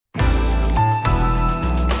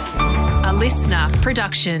listener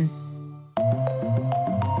production.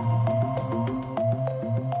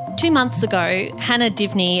 2 months ago, Hannah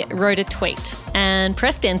Diviney wrote a tweet and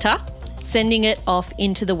pressed enter, sending it off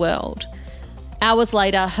into the world. Hours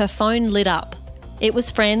later, her phone lit up. It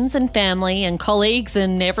was friends and family and colleagues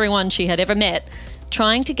and everyone she had ever met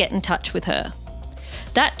trying to get in touch with her.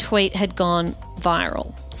 That tweet had gone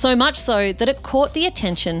viral, so much so that it caught the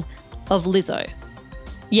attention of Lizzo.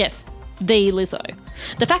 Yes, the Lizzo.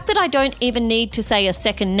 The fact that I don't even need to say a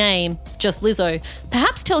second name, just Lizzo,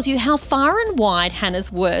 perhaps tells you how far and wide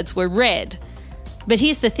Hannah's words were read. But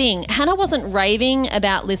here's the thing, Hannah wasn't raving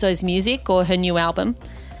about Lizzo's music or her new album.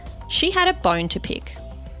 She had a bone to pick.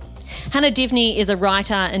 Hannah Diviney is a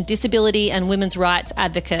writer and disability and women's rights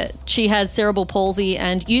advocate. She has cerebral palsy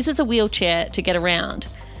and uses a wheelchair to get around.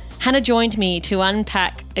 Hannah joined me to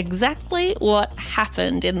unpack exactly what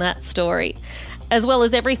happened in that story, as well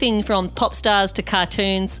as everything from pop stars to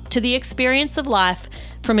cartoons to the experience of life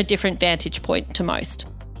from a different vantage point to most.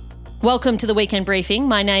 Welcome to the Weekend Briefing.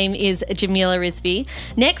 My name is Jamila Rizvi.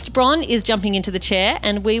 Next, Bron is jumping into the chair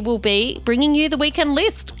and we will be bringing you the weekend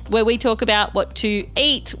list where we talk about what to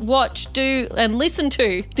eat, watch, do and listen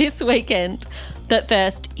to this weekend. But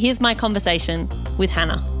first, here's my conversation with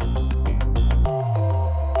Hannah.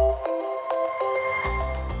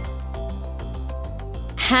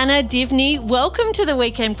 Hannah Diviney, welcome to the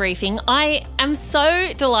Weekend Briefing. I am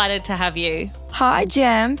so delighted to have you. Hi,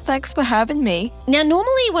 Jam. Thanks for having me. Now,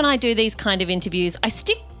 normally when I do these kind of interviews, I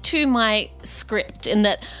stick to my script in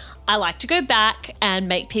that I like to go back and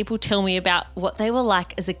make people tell me about what they were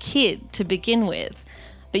like as a kid to begin with.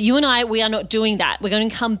 But you and I, we are not doing that. We're going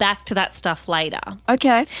to come back to that stuff later.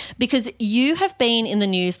 Okay. Because you have been in the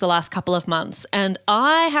news the last couple of months and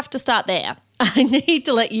I have to start there. I need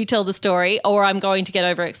to let you tell the story or I'm going to get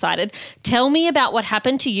overexcited. Tell me about what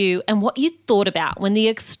happened to you and what you thought about when the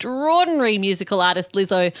extraordinary musical artist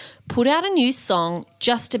Lizzo put out a new song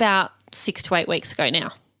just about 6 to 8 weeks ago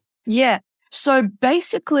now. Yeah. So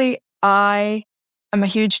basically, I am a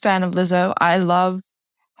huge fan of Lizzo. I love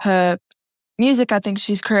her music. I think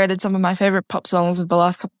she's created some of my favorite pop songs of the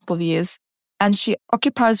last couple of years. And she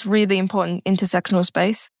occupies really important intersectional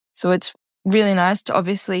space. So it's really nice to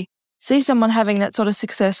obviously see someone having that sort of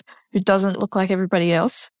success who doesn't look like everybody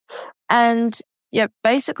else. And yeah,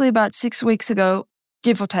 basically about 6 weeks ago,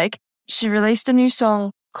 give or take, she released a new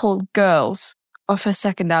song called Girls off her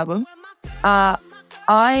second album.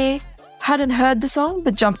 I hadn't heard the song,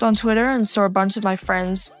 but jumped on Twitter and saw a bunch of my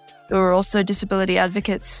friends who were also disability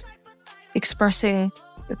advocates expressing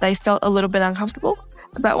that they felt a little bit uncomfortable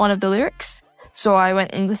about one of the lyrics. So I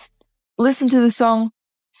went and listened to the song,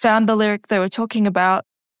 found the lyric they were talking about,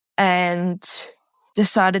 and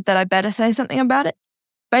decided that I better say something about it.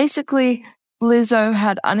 Basically, Lizzo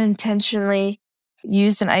had unintentionally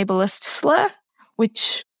used an ableist slur,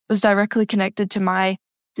 which was directly connected to my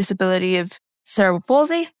disability of cerebral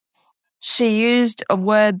palsy. She used a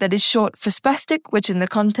word that is short for spastic, which in the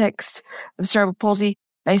context of cerebral palsy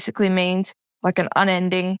basically means like an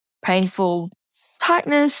unending, painful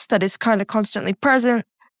tightness that is kind of constantly present,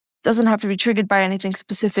 doesn't have to be triggered by anything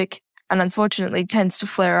specific, and unfortunately tends to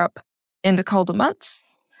flare up in the colder months.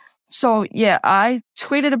 So yeah, I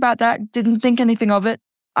tweeted about that, didn't think anything of it.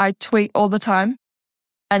 I tweet all the time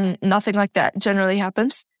and nothing like that generally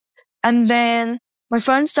happens. And then my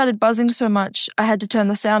phone started buzzing so much, I had to turn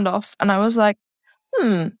the sound off and I was like,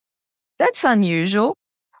 that's unusual.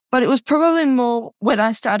 But it was probably more when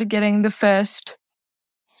I started getting the first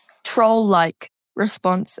troll-like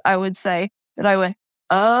response, I would say, that I went,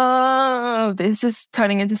 oh, this is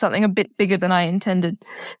turning into something a bit bigger than I intended.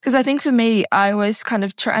 Because I think for me, I always kind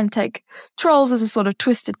of try and take trolls as a sort of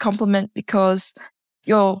twisted compliment because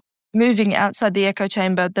you're moving outside the echo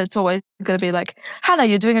chamber. That's always going to be like, Hannah,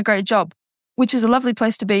 you're doing a great job, which is a lovely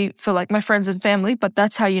place to be for like my friends and family. But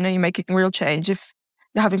that's how you know you're making real change if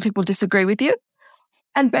you're having people disagree with you.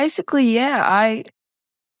 And basically, yeah, I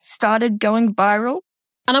started going viral.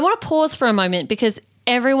 And I want to pause for a moment because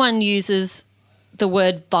everyone uses the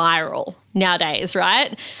word viral nowadays,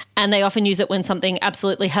 right? And they often use it when something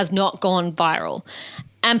absolutely has not gone viral.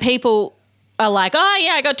 And people are like, oh,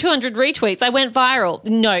 yeah, I got 200 retweets. I went viral.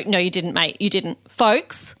 No, you didn't, mate. You didn't.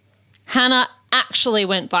 Folks, Hannah actually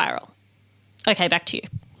went viral. Okay, back to you.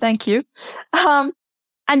 Thank you.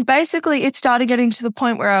 And basically it started getting to the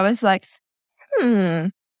point where I was like,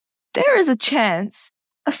 there is a chance,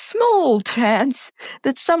 a small chance,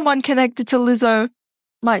 that someone connected to Lizzo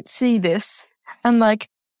might see this and like,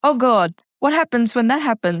 oh God, what happens when that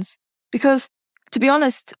happens? Because to be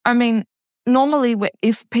honest, I mean, normally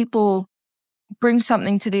if people bring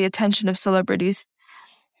something to the attention of celebrities,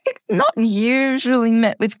 it's not usually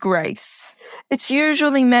met with grace. It's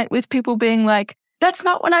usually met with people being like, that's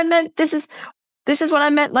not what I meant. This is what I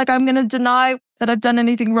meant. Like, I'm going to deny that I've done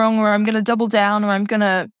anything wrong, or I'm going to double down, or I'm going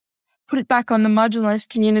to put it back on the marginalized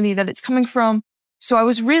community that it's coming from. So I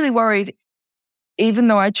was really worried, even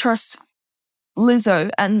though I trust Lizzo.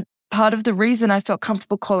 And part of the reason I felt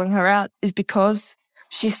comfortable calling her out is because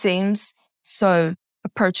she seems so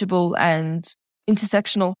approachable and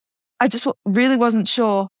intersectional. I just really wasn't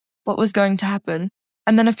sure what was going to happen.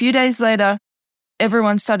 And then a few days later,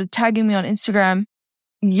 everyone started tagging me on Instagram,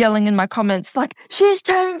 yelling in my comments, like, she's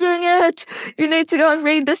changing it. You need to go and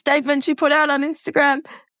read the statement she put out on Instagram.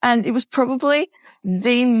 And it was probably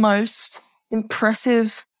the most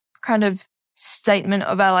impressive kind of statement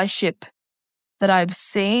of allyship that I've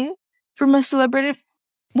seen from a celebrity.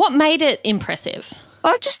 What made it impressive?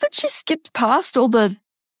 Just that she skipped past all the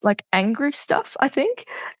like angry stuff, I think,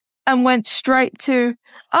 and went straight to,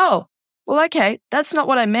 oh, well, okay, that's not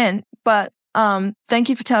what I meant, but thank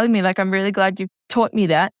you for telling me. Like, I'm really glad you taught me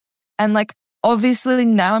that. And like, obviously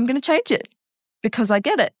now I'm going to change it because I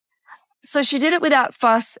get it. So she did it without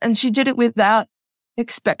fuss, and she did it without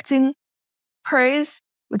expecting praise,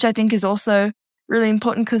 which I think is also really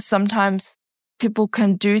important because sometimes people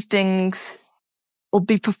can do things or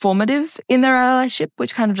be performative in their allyship,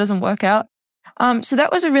 which kind of doesn't work out. So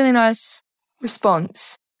that was a really nice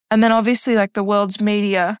response. And then obviously like the world's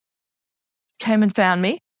media came and found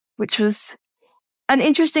me, which was an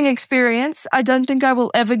interesting experience. I don't think I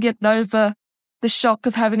will ever get over the shock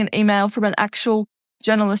of having an email from an actual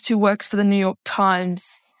journalist who works for the New York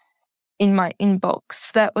Times in my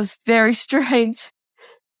inbox. That was very strange.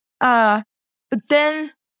 But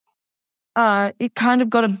then it kind of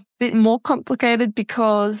got a bit more complicated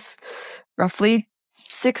because roughly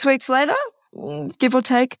 6 weeks later, give or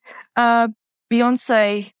take,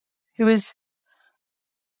 Beyonce, who is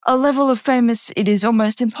a level of famous it is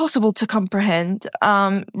almost impossible to comprehend,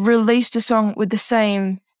 released a song with the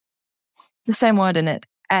same word in it.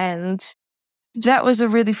 And that was a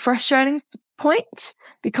really frustrating point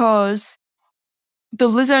because the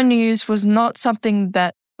Lizzo news was not something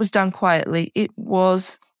that was done quietly. It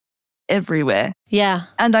was everywhere. Yeah.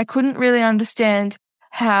 And I couldn't really understand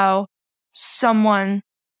how someone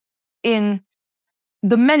in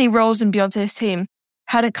the many roles in Beyonce's team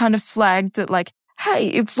had it kind of flagged that like, hey,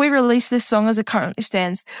 if we release this song as it currently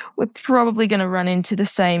stands, we're probably going to run into the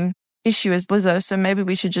same issue as Lizzo, so maybe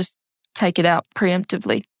we should just take it out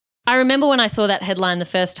preemptively. I remember when I saw that headline the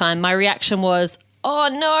first time, my reaction was, oh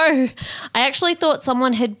no. I actually thought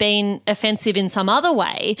someone had been offensive in some other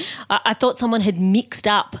way. I thought someone had mixed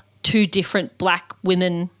up two different black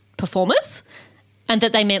women performers and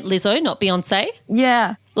that they meant Lizzo, not Beyonce.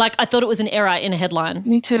 Yeah. Like, I thought it was an error in a headline.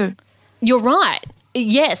 Me too. You're right.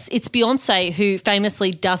 Yes, it's Beyonce who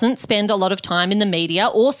famously doesn't spend a lot of time in the media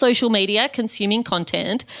or social media consuming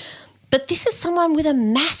content. But this is someone with a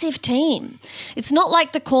massive team. It's not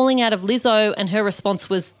like the calling out of Lizzo and her response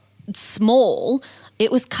was small.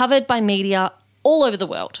 It was covered by media all over the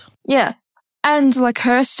world. Yeah. And like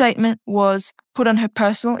her statement was put on her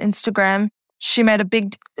personal Instagram. She made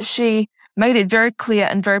it very clear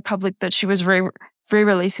and very public that she was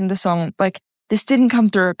re-releasing the song. Like, this didn't come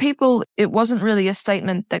through her people. It wasn't really a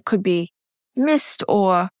statement that could be missed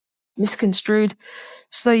or misconstrued.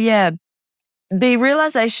 So yeah, the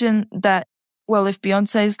realization that, well, if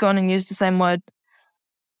Beyonce's gone and used the same word,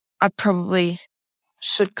 I probably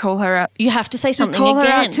should call her out. You have to say something call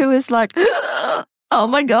again. her out too is like, oh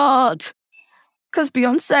my God. Because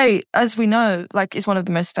Beyonce, as we know, like, is one of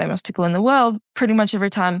the most famous people in the world. Pretty much every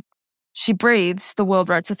time she breathes, the world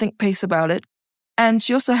writes a think piece about it. And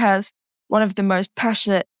she also has one of the most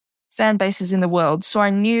passionate fan bases in the world. So I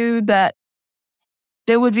knew that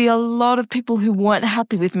there would be a lot of people who weren't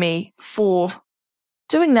happy with me for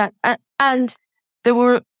doing that. And there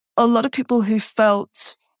were a lot of people who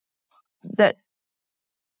felt that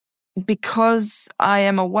because I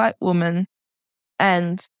am a white woman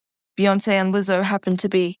and Beyonce and Lizzo happen to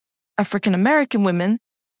be African American women,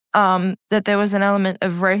 that there was an element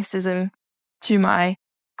of racism to my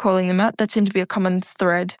calling them out. That seemed to be a common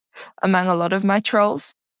thread among a lot of my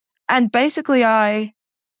trolls. And basically I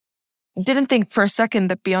didn't think for a second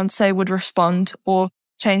that Beyonce would respond or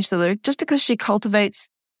change the lyric just because she cultivates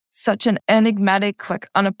such an enigmatic, like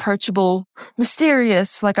unapproachable,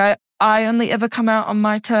 mysterious, like I only ever come out on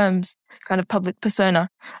my terms kind of public persona.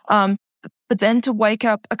 But then to wake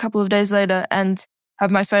up a couple of days later and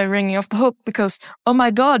have my phone ringing off the hook because, oh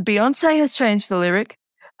my God, Beyonce has changed the lyric,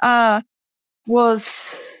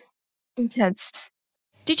 was intense.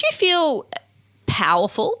 Did you feel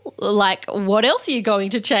powerful. Like, what else are you going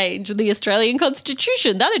to change? The Australian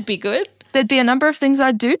Constitution, that'd be good. There'd be a number of things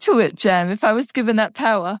I'd do to it, Jam, if I was given that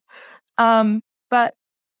power. But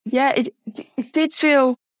yeah, it did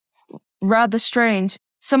feel rather strange.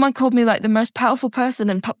 Someone called me like the most powerful person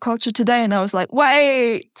in pop culture today, and I was like,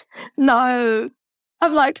 wait, no.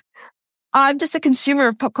 I'm just a consumer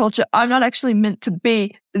of pop culture. I'm not actually meant to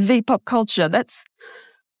be the pop culture. That's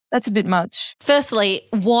a bit much. Firstly,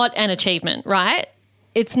 what an achievement, right?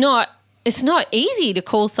 It's not easy to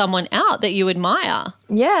call someone out that you admire.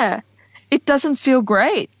 Yeah. It doesn't feel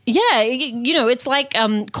great. Yeah, it's like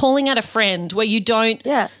calling out a friend where you don't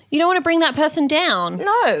want to bring that person down.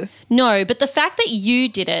 No, but the fact that you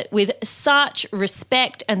did it with such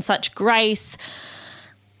respect and such grace,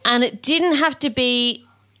 and it didn't have to be,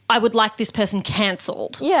 I would like this person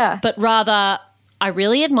cancelled. Yeah. But rather, I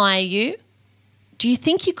really admire you. Do you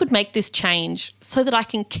think you could make this change so that I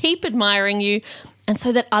can keep admiring you and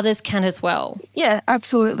so that others can as well? Yeah,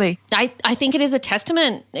 absolutely. I think it is a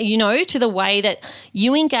testament, to the way that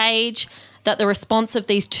you engage, that the response of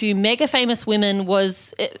these two mega famous women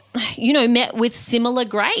was, met with similar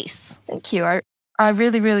grace. Thank you. I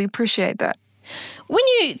really, really appreciate that. When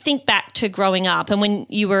you think back to growing up and when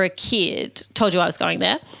you were a kid, told you I was going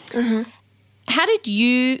there, how did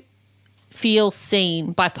you feel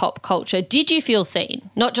seen by pop culture? Did you feel seen?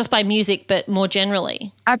 Not just by music, but more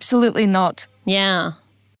generally? Absolutely not. Yeah.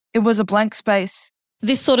 It was a blank space.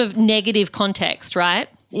 This sort of negative context, right?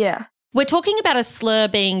 Yeah. We're talking about a slur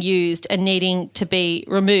being used and needing to be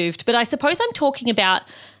removed, but I suppose I'm talking about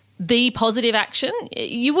the positive action.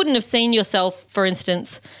 You wouldn't have seen yourself, for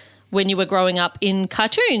instance, when you were growing up in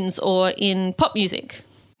cartoons or in pop music.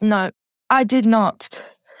 No, I did not.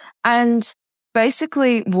 And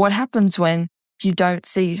basically what happens when you don't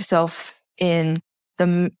see yourself in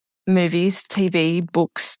the movies, TV,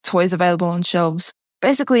 books, toys available on shelves,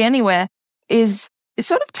 basically anywhere, is it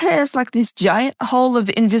sort of tears like this giant hole of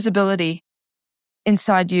invisibility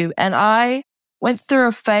inside you. And I went through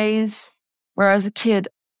a phase where as a kid,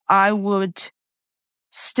 I would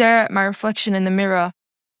stare at my reflection in the mirror,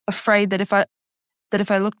 afraid that if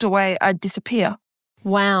I looked away, I'd disappear.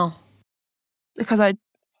 Wow. Because I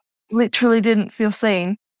literally didn't feel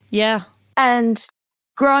seen. Yeah. And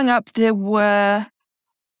growing up, there were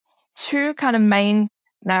two kind of main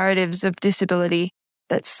narratives of disability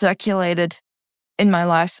that circulated in my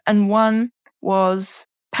life. And one was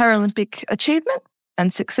Paralympic achievement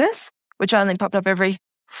and success, which only popped up every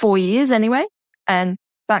 4 years anyway. And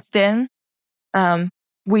back then,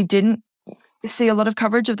 we didn't see a lot of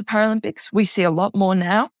coverage of the Paralympics. We see a lot more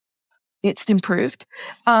now. It's improved.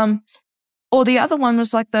 Or the other one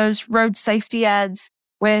was like those road safety ads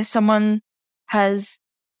where someone has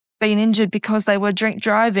been injured because they were drink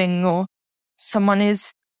driving, or someone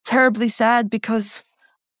is terribly sad because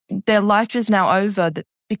their life is now over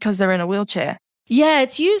because they're in a wheelchair. Yeah,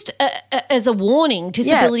 it's used as a warning,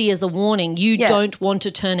 disability as a warning. You don't want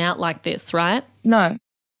to turn out like this, right? No.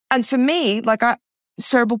 And for me,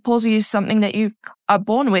 cerebral palsy is something that you are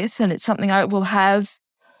born with, and it's something I will have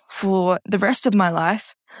for the rest of my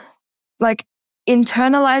life.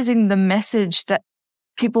 Internalizing the message that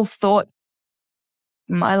people thought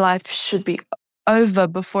my life should be over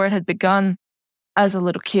before it had begun as a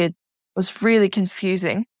little kid was really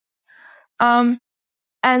confusing. And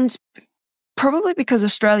probably because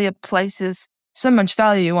Australia places so much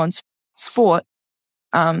value on sport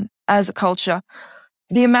as a culture,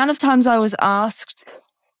 the amount of times I was asked,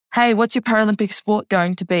 hey, what's your Paralympic sport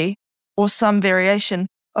going to be? Or some variation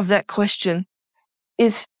of that question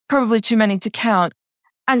is probably too many to count.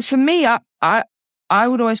 And for me, I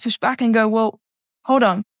would always push back and go, well, hold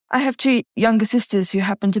on. I have two younger sisters who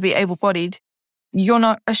happen to be able-bodied. You're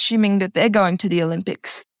not assuming that they're going to the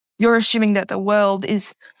Olympics. You're assuming that the world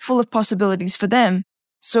is full of possibilities for them.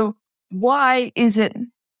 So why is it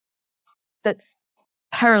that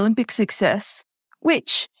Paralympic success,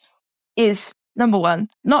 which is, number one,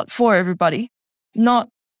 not for everybody, not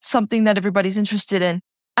something that everybody's interested in,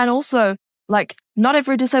 and also, not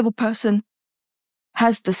every disabled person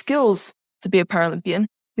has the skills to be a Paralympian,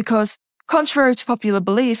 because contrary to popular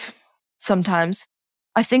belief, sometimes,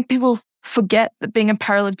 I think people forget that being a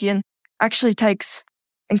Paralympian actually takes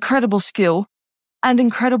incredible skill and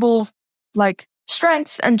incredible,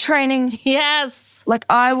 strength and training. Yes.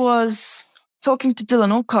 I was talking to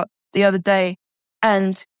Dylan Alcott the other day,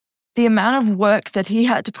 and the amount of work that he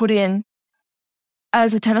had to put in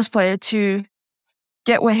as a tennis player to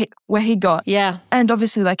get where he got. Yeah. And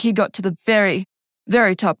obviously, he got to the very,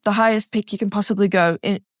 very top, the highest peak you can possibly go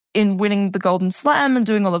in winning the Golden Slam and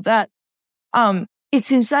doing all of that.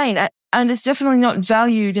 It's insane. And it's definitely not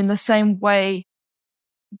valued in the same way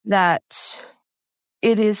that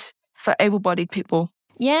it is for able-bodied people,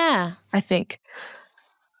 Yeah. I think.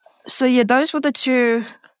 So yeah, those were the two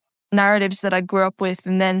narratives that I grew up with.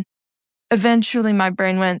 And then eventually my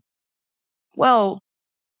brain went, well,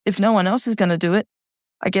 if no one else is going to do it,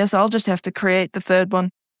 I guess I'll just have to create the third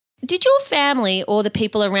one. Did your family or the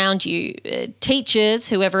people around you, teachers,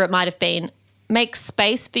 whoever it might have been, make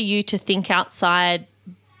space for you to think outside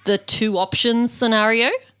the two options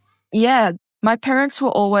scenario? Yeah, my parents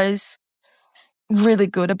were always really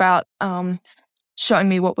good about showing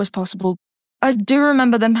me what was possible. I do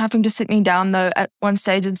remember them having to sit me down, though, at one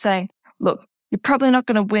stage and saying, look, you're probably not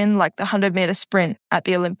going to win like the 100-meter sprint at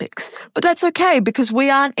the Olympics, but that's okay because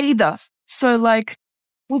we aren't either. So like,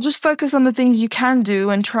 we'll just focus on the things you can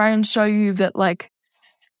do and try and show you that like,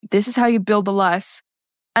 this is how you build a life.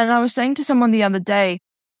 And I was saying to someone the other day,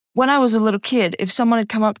 when I was a little kid, if someone had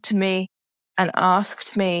come up to me and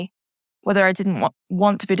asked me whether I didn't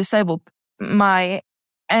want to be disabled, my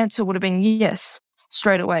answer would have been yes,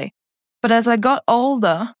 straight away. But as I got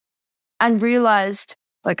older and realized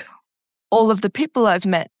like all of the people I've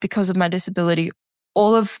met because of my disability,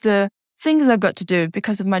 all of the things I've got to do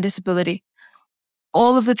because of my disability,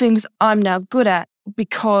 all of the things I'm now good at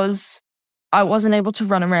because I wasn't able to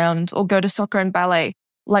run around or go to soccer and ballet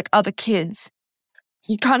like other kids,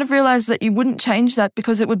 you kind of realize that you wouldn't change that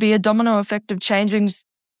because it would be a domino effect of changing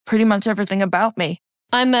pretty much everything about me.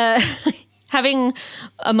 I'm having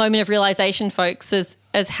a moment of realization, folks,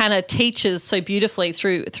 as Hannah teaches so beautifully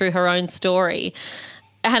through her own story.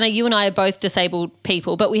 Hannah, you and I are both disabled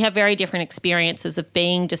people, but we have very different experiences of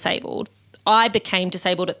being disabled. I became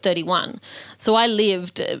disabled at 31. So I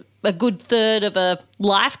lived a good third of a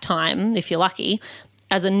lifetime, if you're lucky,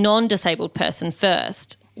 as a non-disabled person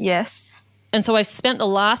first. Yes. And so I've spent the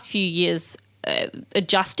last few years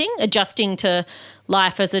adjusting to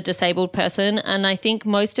life as a disabled person. And I think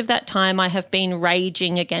most of that time I have been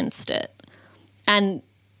raging against it. And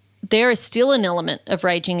there is still an element of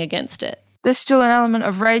raging against it. There's still an element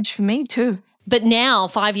of rage for me too. But now,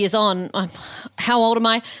 5 years on, how old am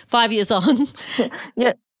I? 5 years on.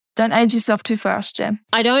 Yeah, don't age yourself too fast, Jem.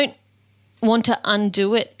 I don't want to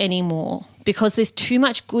undo it anymore because there's too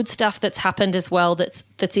much good stuff that's happened as well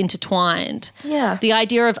that's intertwined. Yeah. The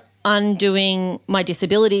idea of undoing my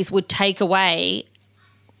disabilities would take away,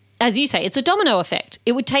 as you say, it's a domino effect.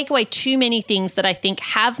 It would take away too many things that I think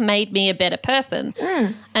have made me a better person.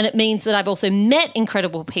 And it means that I've also met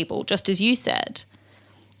incredible people, just as you said.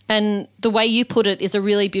 And the way you put it is a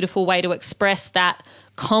really beautiful way to express that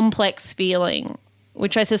complex feeling,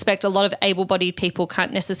 which I suspect a lot of able-bodied people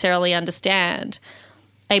can't necessarily understand.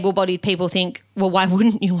 Able-bodied people think, well, why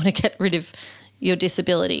wouldn't you want to get rid of your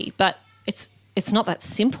disability? But it's not that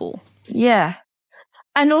simple. Yeah.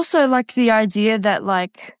 And also like the idea that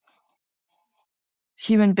like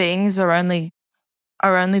human beings are only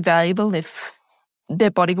valuable if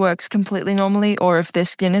their body works completely normally, or if their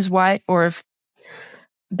skin is white, or if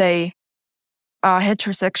they are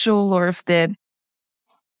heterosexual, or if they're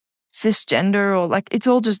cisgender, or like it's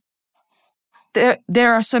all just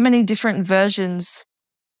there are so many different versions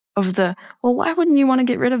of the well, why wouldn't you want to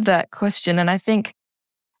get rid of that question? And I think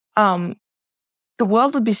the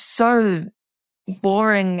world would be so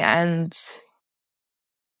boring and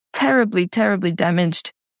terribly, terribly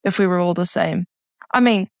damaged if we were all the same. I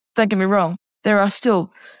mean, don't get me wrong, there are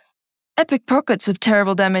still epic pockets of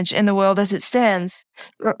terrible damage in the world as it stands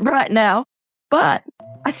right now, but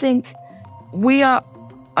I think we are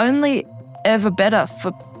only ever better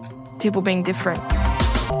for people being different.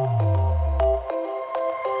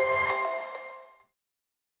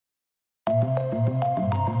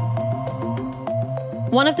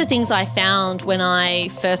 One of the things I found when I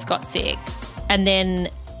first got sick, and then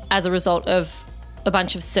as a result of a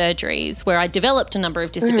bunch of surgeries where I developed a number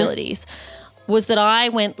of disabilities, was that I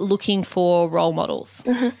went looking for role models.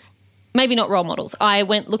 Maybe not role models. I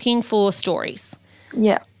went looking for stories.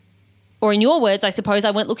 Yeah. Or in your words, I suppose,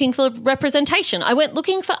 I went looking for representation. I went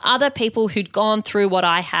looking for other people who'd gone through what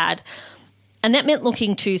I had. And that meant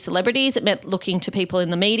looking to celebrities. It meant looking to people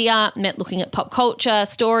in the media. It meant looking at pop culture,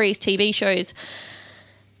 stories, TV shows.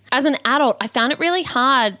 As an adult, I found it really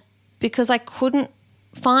hard because I couldn't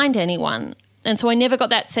find anyone. And so I never got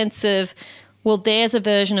that sense of, well, there's a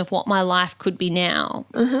version of what my life could be now.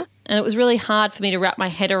 And it was really hard for me to wrap my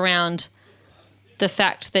head around the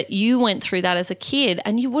fact that you went through that as a kid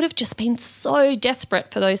and you would have just been so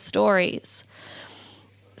desperate for those stories.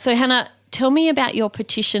 So, Hannah, tell me about your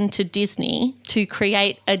petition to Disney to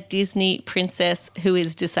create a Disney princess who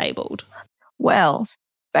is disabled. Well,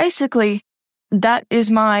 basically, that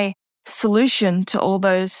is my solution to all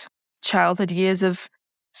those childhood years of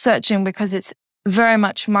searching, because it's very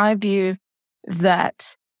much my view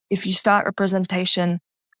that if you start representation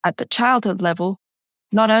at the childhood level,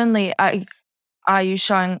 not only are you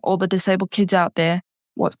showing all the disabled kids out there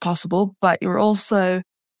what's possible, but you're also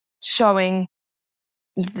showing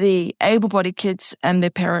the able-bodied kids and their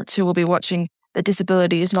parents who will be watching that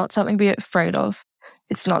disability is not something to be afraid of.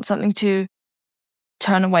 It's not something to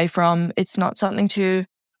turn away from. It's not something to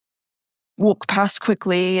walk past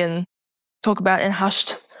quickly and talk about in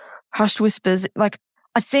hushed whispers. Like,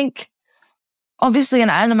 I think obviously an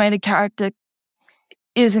animated character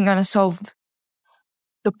isn't going to solve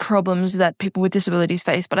the problems that people with disabilities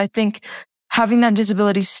face, but I think having that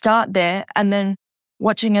disability start there and then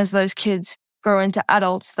watching as those kids grow into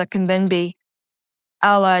adults that can then be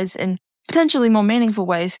allies in potentially more meaningful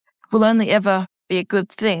ways will only ever be a good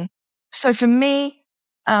thing. So for me,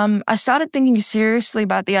 I started thinking seriously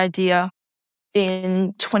about the idea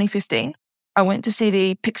in 2015. I went to see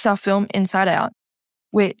the Pixar film Inside Out,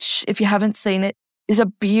 which, if you haven't seen it, is a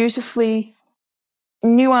beautifully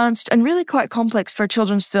nuanced and really quite complex for a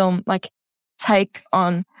children's film, like, take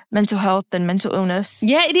on mental health and mental illness.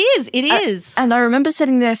 Yeah, it is. It is. And I remember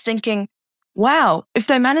sitting there thinking, wow, if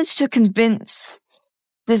they managed to convince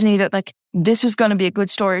Disney that, like, this was going to be a good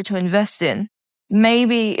story to invest in,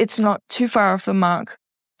 maybe it's not too far off the mark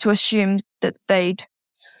to assume that they'd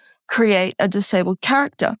create a disabled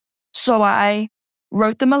character. So I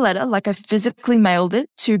wrote them a letter, like I physically mailed it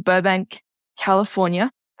to Burbank, California,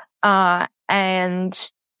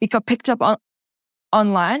 and it got picked up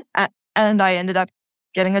online, and I ended up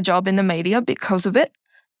getting a job in the media because of it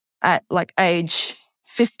at like age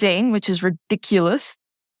 15, which is ridiculous.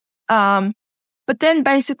 But then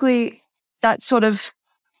basically that sort of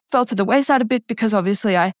fell to the wayside a bit because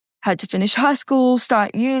obviously I had to finish high school,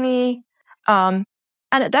 start uni. And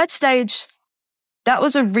at that stage, that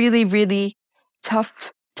was a really, really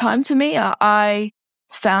tough time to me. I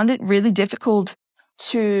found it really difficult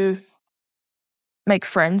to make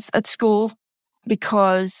friends at school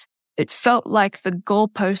because it felt like the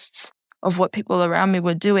goalposts of what people around me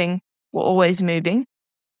were doing were always moving.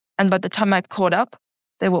 And by the time I caught up,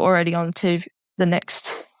 they were already on to the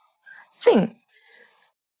next thing.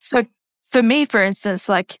 So for me, for instance,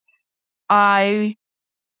 like, I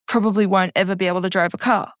probably won't ever be able to drive a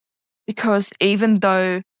car because even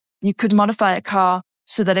though you could modify a car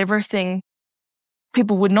so that everything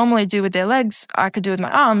people would normally do with their legs, I could do with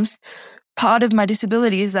my arms, part of my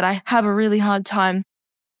disability is that I have a really hard time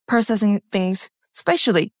processing things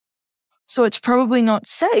spatially. So it's probably not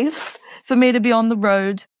safe for me to be on the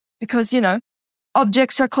road because,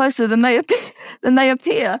 objects are closer than they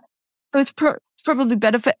appear. So it's probably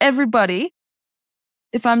better for everybody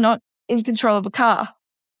if I'm not in control of a car.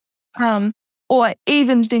 Or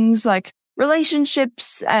even things like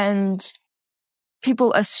relationships and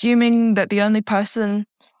people assuming that the only person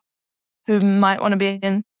who might want to be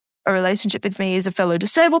in a relationship with me is a fellow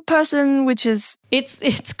disabled person, which is...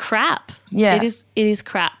 It's crap. Yeah. It is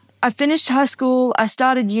crap. I finished high school. I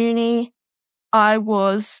started uni. I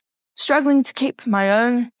was struggling to keep my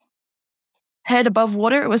own head above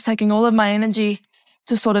water. It was taking all of my energy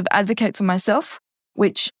to sort of advocate for myself,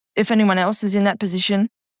 which, if anyone else is in that position,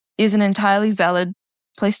 is an entirely valid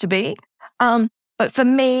place to be. But for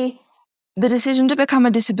me, the decision to become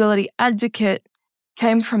a disability advocate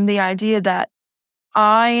came from the idea that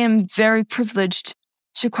I am very privileged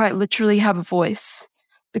to quite literally have a voice,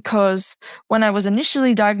 because when I was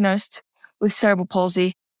initially diagnosed with cerebral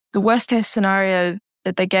palsy, the worst case scenario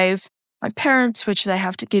that they gave my parents, which they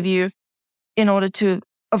have to give you in order to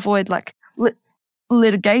avoid like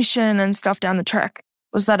litigation and stuff down the track,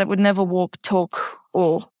 was that I would never walk, talk,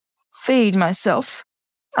 or feed myself,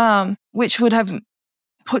 which would have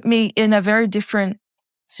put me in a very different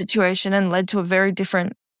situation and led to a very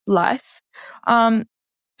different life. I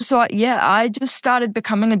just started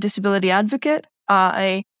becoming a disability advocate.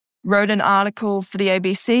 I wrote an article for the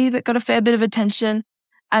ABC that got a fair bit of attention.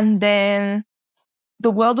 And then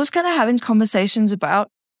the world was kind of having conversations about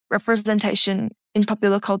representation in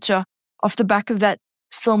popular culture off the back of that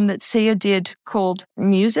film that Sia did called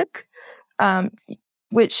Music,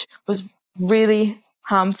 which was really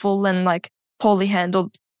harmful and like poorly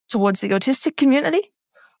handled towards the autistic community.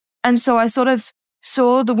 And so I sort of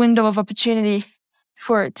saw the window of opportunity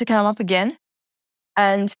for it to come up again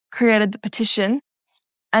and created the petition.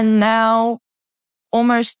 And now,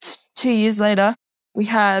 almost 2 years later, we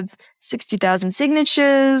have 60,000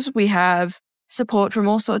 signatures. We have support from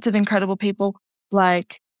all sorts of incredible people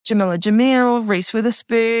like Jamila Jamil, Reese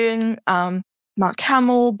Witherspoon, Mark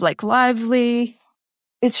Hamill, Blake Lively.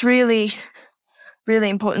 It's really, really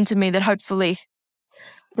important to me that hopefully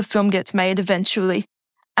the film gets made eventually.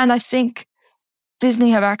 And I think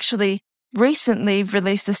Disney have actually recently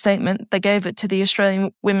released a statement. They gave it to the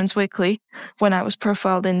Australian Women's Weekly when I was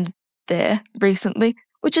profiled in there recently,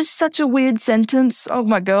 which is such a weird sentence. Oh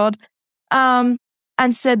my God. And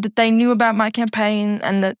said that they knew about my campaign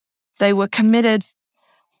and that they were committed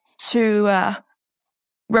to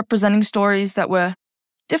representing stories that were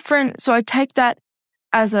different. So I take that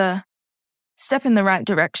as a step in the right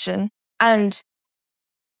direction. And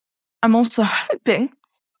I'm also hoping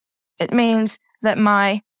it means that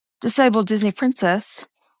my disabled Disney princess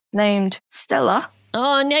named Stella.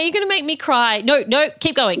 Oh, now you're going to make me cry. No,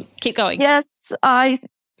 keep going. Keep going. Yes, I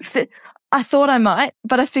thought I might,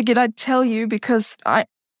 but I figured I'd tell you because I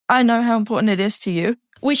know how important it is to you.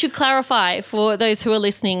 We should clarify for those who are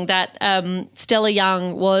listening that Stella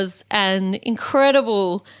Young was an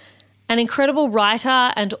incredible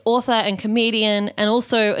writer and author and comedian and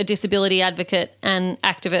also a disability advocate and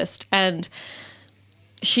activist. And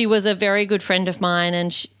she was a very good friend of mine,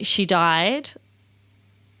 and she died.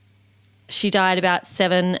 She died about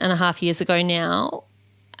 7.5 years ago now.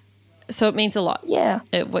 So it means a lot. Yeah.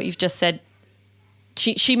 What you've just said.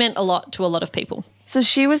 She meant a lot to a lot of people. So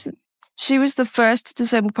she was the first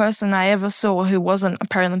disabled person I ever saw who wasn't a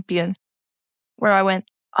Paralympian, where I went,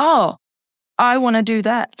 oh, I want to do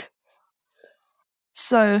that.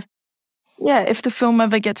 So, yeah, if the film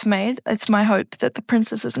ever gets made, it's my hope that the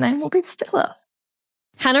princess's name will be Stella.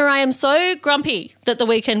 Hannah, I am so grumpy that the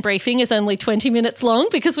weekend briefing is only 20 minutes long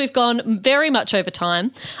because we've gone very much over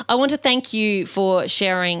time. I want to thank you for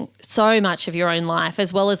sharing so much of your own life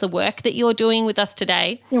as well as the work that you're doing with us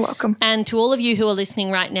today. You're welcome. And to all of you who are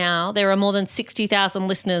listening right now, there are more than 60,000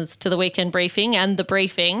 listeners to the weekend briefing and the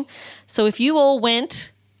briefing. So if you all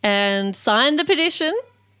went and signed the petition,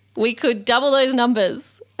 we could double those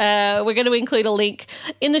numbers. We're going to include a link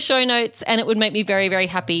in the show notes, and it would make me very, very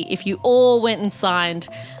happy if you all went and signed.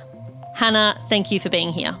 Hannah, thank you for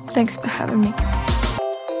being here. Thanks for having me.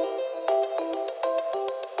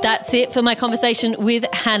 That's it for my conversation with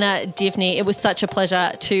Hannah Diviney. It was such a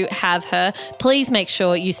pleasure to have her. Please make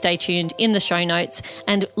sure you stay tuned in the show notes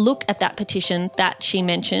and look at that petition that she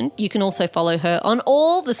mentioned. You can also follow her on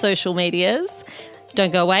all the social medias.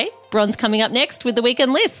 Don't go away. Bron's coming up next with the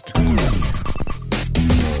weekend list.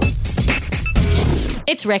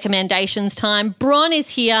 It's recommendations time. Bron is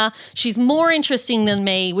here. She's more interesting than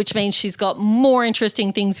me, which means she's got more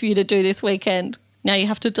interesting things for you to do this weekend. Now you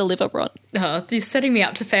have to deliver, Bron. Oh, you're setting me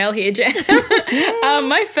up to fail here, Jen.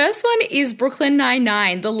 My first one is Brooklyn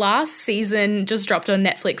Nine-Nine. The last season just dropped on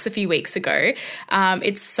Netflix a few weeks ago.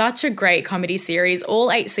 It's such a great comedy series.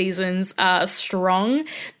 All 8 seasons are strong.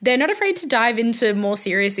 They're not afraid to dive into more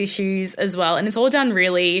serious issues as well, and it's all done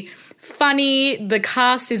really funny. The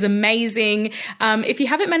cast is amazing. If you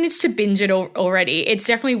haven't managed to binge it already, it's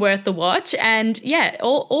definitely worth the watch. And yeah,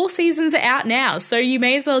 all seasons are out now, so you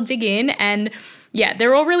may as well dig in. And yeah,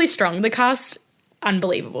 they're all really strong. The cast,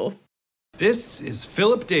 unbelievable. This is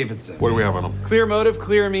Philip Davidson. What do we have on him? Clear motive,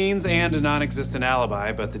 clear means, and a non-existent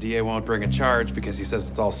alibi, but the DA won't bring a charge because he says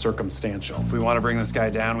it's all circumstantial. If we want to bring this guy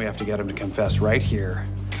down, we have to get him to confess right here,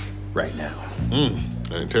 right now. An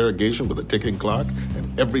interrogation with a ticking clock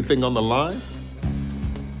and everything on the line?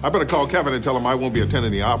 I better call Kevin and tell him I won't be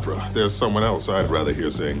attending the opera. There's someone else I'd rather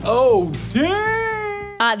hear sing. Oh, dang!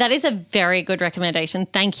 That is a very good recommendation.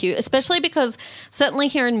 Thank you. Especially because certainly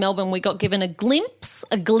here in Melbourne, we got given a glimpse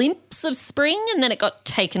of spring, and then it got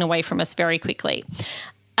taken away from us very quickly.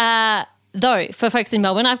 Though, for folks in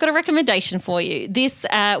Melbourne, I've got a recommendation for you. This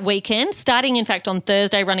weekend, starting in fact on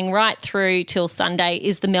Thursday, running right through till Sunday,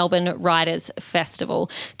 is the Melbourne Writers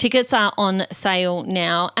Festival. Tickets are on sale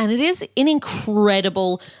now, and it is an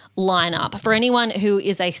incredible lineup. For anyone who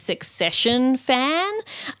is a Succession fan,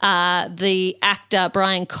 the actor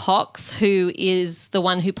Brian Cox, who is the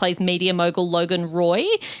one who plays media mogul Logan Roy,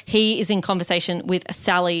 he is in conversation with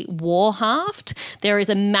Sally Warhaft. There is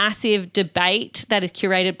a massive debate that is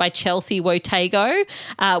curated by Chelsea Wotago,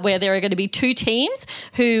 where there are going to be 2 teams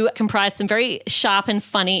who comprise some very sharp and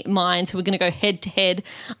funny minds who are going to go head to head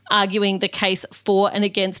arguing the case for and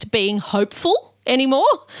against being hopeful anymore,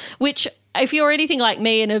 which if you're anything like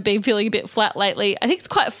me and have been feeling a bit flat lately, I think it's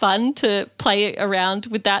quite fun to play around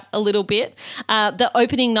with that a little bit. The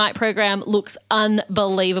opening night program looks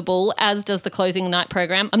unbelievable, as does the closing night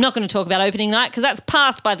program. I'm not going to talk about opening night because that's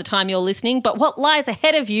past by the time you're listening, but what lies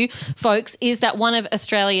ahead of you, folks, is that one of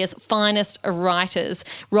Australia's finest writers,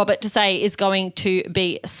 Robert Desai, is going to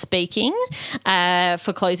be speaking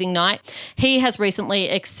for closing night. He has recently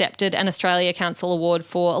accepted an Australia Council Award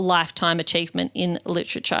for Lifetime Achievement in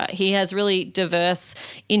Literature. He has really really diverse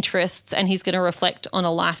interests, and he's going to reflect on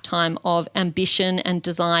a lifetime of ambition and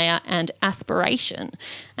desire and aspiration.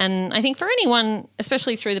 And I think for anyone,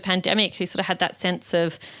 especially through the pandemic, who sort of had that sense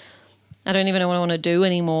of, I don't even know what I want to do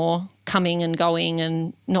anymore, coming and going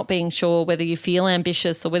and not being sure whether you feel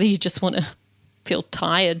ambitious or whether you just want to feel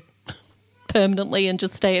tired permanently and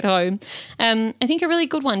just stay at home. I think a really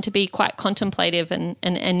good one to be quite contemplative and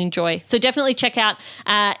enjoy. So definitely check out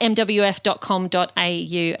mwf.com.au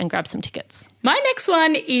and grab some tickets. My next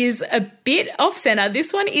one is a bit off-centre.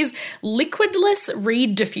 This one is liquidless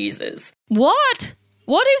reed diffusers. What?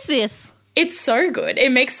 What is this? It's so good. It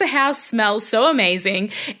makes the house smell so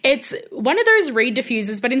amazing. It's one of those reed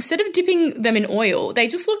diffusers, but instead of dipping them in oil, they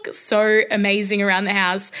just look so amazing around the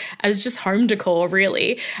house as just home decor,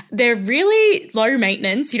 really. They're really low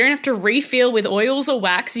maintenance. You don't have to refill with oils or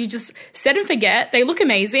wax. You just set and forget. They look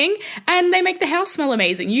amazing and they make the house smell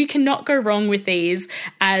amazing. You cannot go wrong with these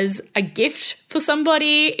as a gift for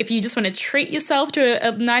somebody. If you just want to treat yourself to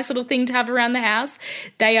a nice little thing to have around the house,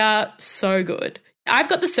 they are so good. I've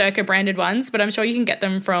got the Circa branded ones, but I'm sure you can get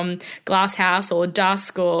them from Glass House or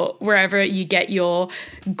Dusk or wherever you get your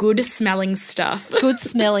good smelling stuff. Good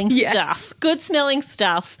smelling Yes. stuff. Good smelling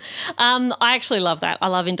stuff. I actually love that. I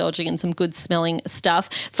love indulging in some good smelling stuff.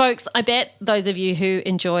 Folks, I bet those of you who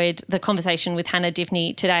enjoyed the conversation with Hannah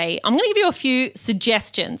Diviney today, I'm going to give you a few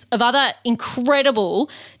suggestions of other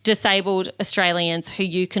incredible disabled Australians who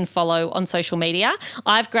you can follow on social media.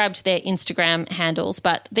 I've grabbed their Instagram handles,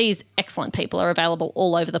 but these excellent people are available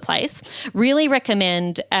all over the place. Really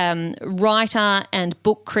recommend writer and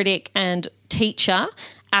book critic and teacher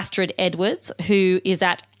Astrid Edwards, who is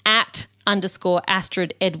at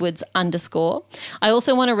 _Astrid Edwards _. I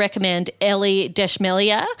also want to recommend Ellie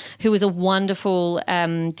Deschmelia, who is a wonderful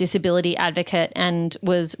disability advocate and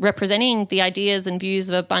was representing the ideas and views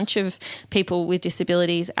of a bunch of people with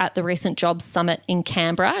disabilities at the recent Jobs Summit in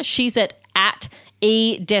Canberra. She's at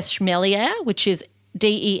 @eDeschmelier, which is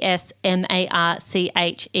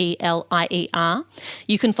DESMARCHELIER.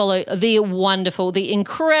 You can follow the wonderful, the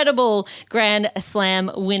incredible Grand Slam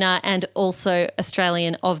winner and also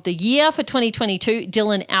Australian of the Year for 2022,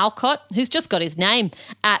 Dylan Alcott, who's just got his name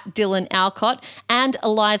at Dylan Alcott, and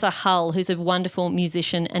Eliza Hull, who's a wonderful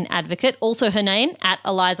musician and advocate, also her name at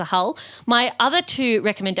Eliza Hull. My other two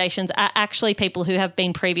recommendations are actually people who have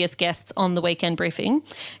been previous guests on the Weekend Briefing.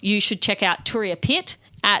 You should check out Turia Pitt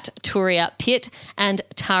at Turia Pitt and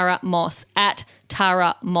Tara Moss at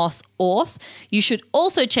Tara Moss Orth. You should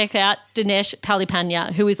also check out Dinesh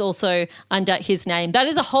Palipanya, who is also under his name. That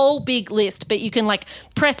is a whole big list, but you can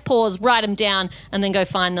press pause, write them down, and then go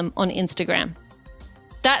find them on Instagram.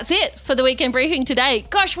 That's it for the Weekend Briefing today.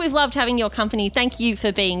 Gosh, we've loved having your company. Thank you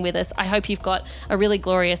for being with us. I hope you've got a really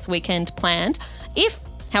glorious weekend planned. If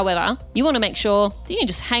however, you want to make sure that you can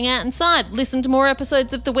just hang out inside, listen to more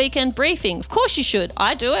episodes of the Weekend Briefing. Of course you should.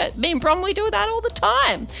 I do it. Me and Bron, we do that all the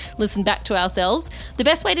time. Listen back to ourselves. The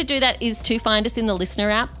best way to do that is to find us in the Listener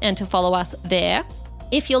app and to follow us there.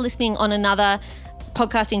 If you're listening on another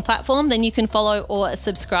podcasting platform, then you can follow or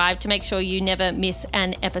subscribe to make sure you never miss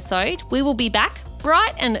an episode. We will be back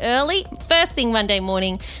bright and early, first thing Monday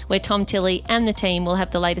morning, where Tom Tilley and the team will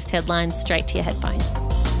have the latest headlines straight to your headphones.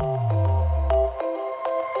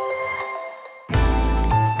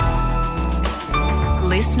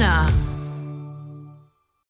 Listener.